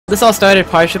This all started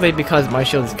partially because my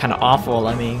shield is kind of awful.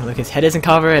 I mean, look, his head isn't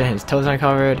covered and his toes aren't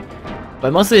covered.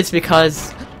 But mostly it's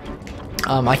because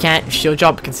I can't shield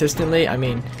drop consistently. I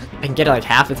mean, I can get it like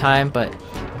half the time, but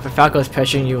if a Falco is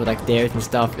pressuring you with like dares and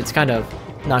stuff, it's kind of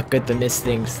not good to miss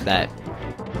things that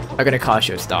are gonna cost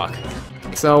you a stock.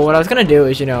 So what I was gonna do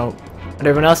is, you know, what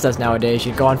everyone else does nowadays,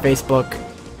 you go on Facebook.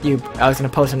 I was gonna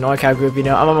post a NorCal group. You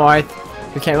know, I'm a Marth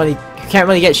who can't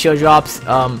really get shield drops.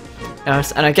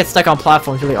 And I get stuck on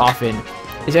platforms really often.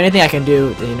 Is there anything I can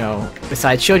do, you know,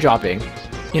 besides shield dropping?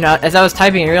 You know, as I was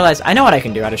typing, I realized I know what I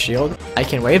can do out of shield. I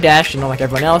can wave dash, you know, like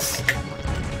everyone else.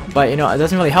 But you know, it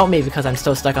doesn't really help me because I'm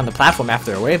still stuck on the platform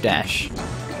after a wave dash.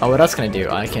 What else can I do?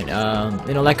 I can,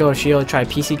 you know, let go of shield, try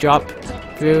PC drop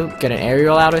through, get an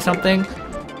aerial out or something.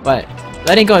 But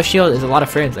letting go of shield is a lot of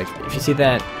frames. Like if you see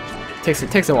that,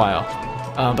 it takes a while.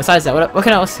 Besides that, what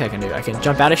else I can do? I can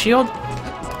jump out of shield.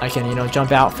 I can, you know,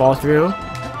 jump out, fall through.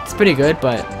 It's pretty good,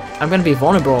 but I'm gonna be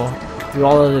vulnerable through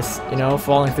all of this, you know,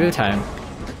 falling through time.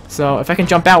 So if I can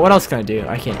jump out, what else can I do?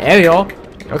 I can aerial.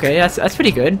 Okay, that's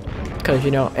pretty good, because you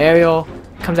know, aerial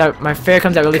comes out. My fair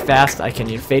comes out really fast. I can,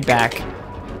 you know, fade back.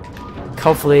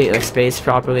 Hopefully, like space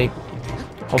properly.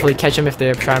 Hopefully, catch them if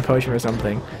they're trying to approach me or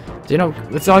something. You know,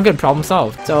 it's all good. Problem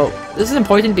solved. So this is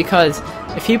important because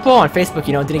if people on Facebook,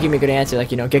 you know, didn't give me a good answer,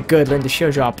 like, you know, get good, learn the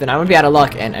shield drop, then I would be out of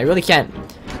luck, and I really can't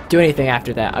do anything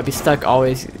after that. I'd be stuck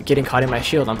always getting caught in my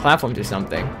shield on platforms or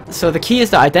something. So the key is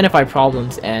to identify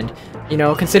problems and, you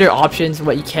know, consider options,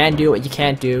 what you can do, what you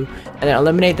can't do, and then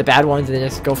eliminate the bad ones and then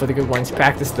just go for the good ones,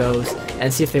 practice those,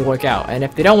 and see if they work out. And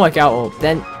if they don't work out, well,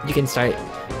 then you can start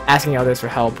asking others for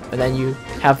help, and then you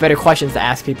have better questions to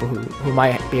ask people who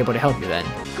might be able to help you then.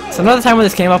 So another time when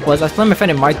this came up was I was playing my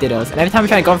friend in Marth Dittos, and every time I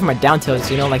tried to go for my down tilts,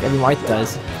 you know, like every Marth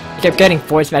does, I kept getting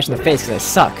forward smash in the face because I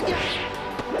suck.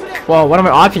 Well, what are my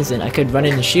options then? I could run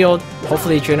in the shield,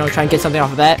 hopefully, you know, try and get something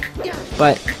off of that.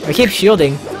 But if I keep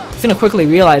shielding, he's gonna quickly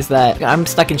realize that I'm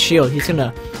stuck in shield. He's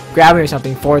gonna grab me or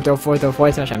something, forward throw,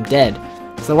 forward smash, I'm dead.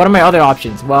 So what are my other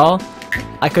options? Well,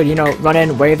 I could, you know, run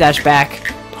in, wave dash back,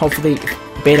 hopefully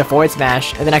beta forward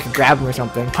smash, and then I could grab him or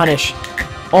something, punish.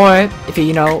 Or if he,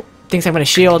 you know, thinks I'm gonna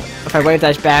shield, if I wave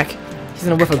dash back, he's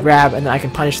gonna whiff a grab, and then I can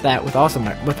punish that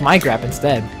with my grab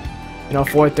instead. You know,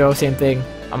 forward throw, same thing.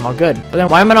 I'm all good. But then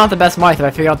why am I not the best Marth if I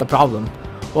figured out the problem?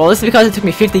 Well, this is because it took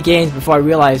me 50 games before I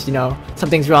realized, you know,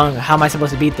 something's wrong. How am I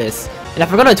supposed to beat this? And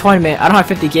if I go to a tournament, I don't have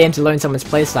 50 games to learn someone's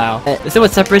playstyle. This is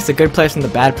what separates the good players from the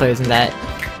bad players, in that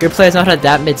good players know how to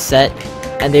adapt mid-set,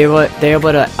 and they're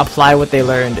able to apply what they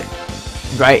learned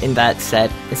right in that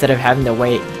set, instead of having to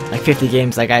wait like 50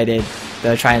 games like I did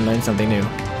to try and learn something new.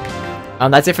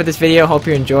 That's it for this video. Hope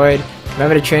you enjoyed.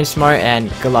 Remember to train smart,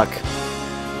 and good luck.